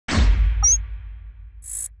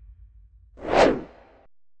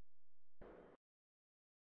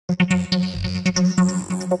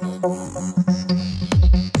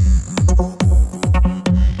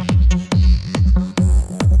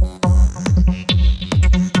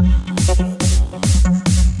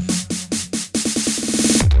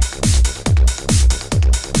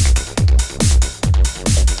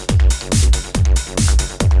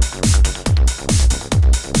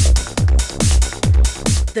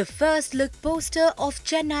The first look poster of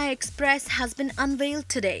Chennai Express has been unveiled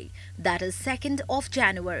today, that is 2nd of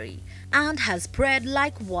January, and has spread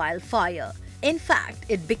like wildfire. In fact,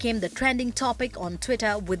 it became the trending topic on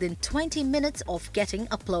Twitter within 20 minutes of getting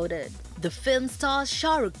uploaded. The film stars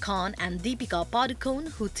Shahrukh Khan and Deepika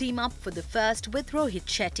Padukone, who team up for the first with Rohit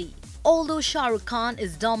Shetty. Although Shahrukh Khan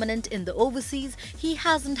is dominant in the overseas, he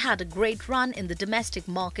hasn't had a great run in the domestic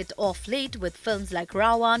market of late, with films like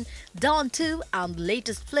Rawan, Dawn 2 and the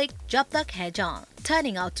latest flick Jab Tak Hai Jaan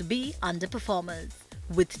turning out to be underperformers.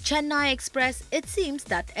 With Chennai Express, it seems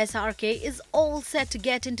that SRK is all set to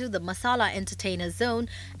get into the masala entertainer zone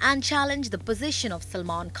and challenge the position of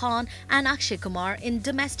Salman Khan and Akshay Kumar in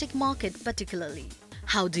domestic market particularly.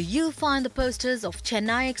 How do you find the posters of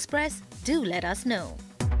Chennai Express? Do let us know.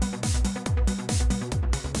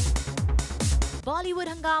 Bollywood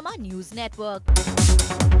Hungama News Network.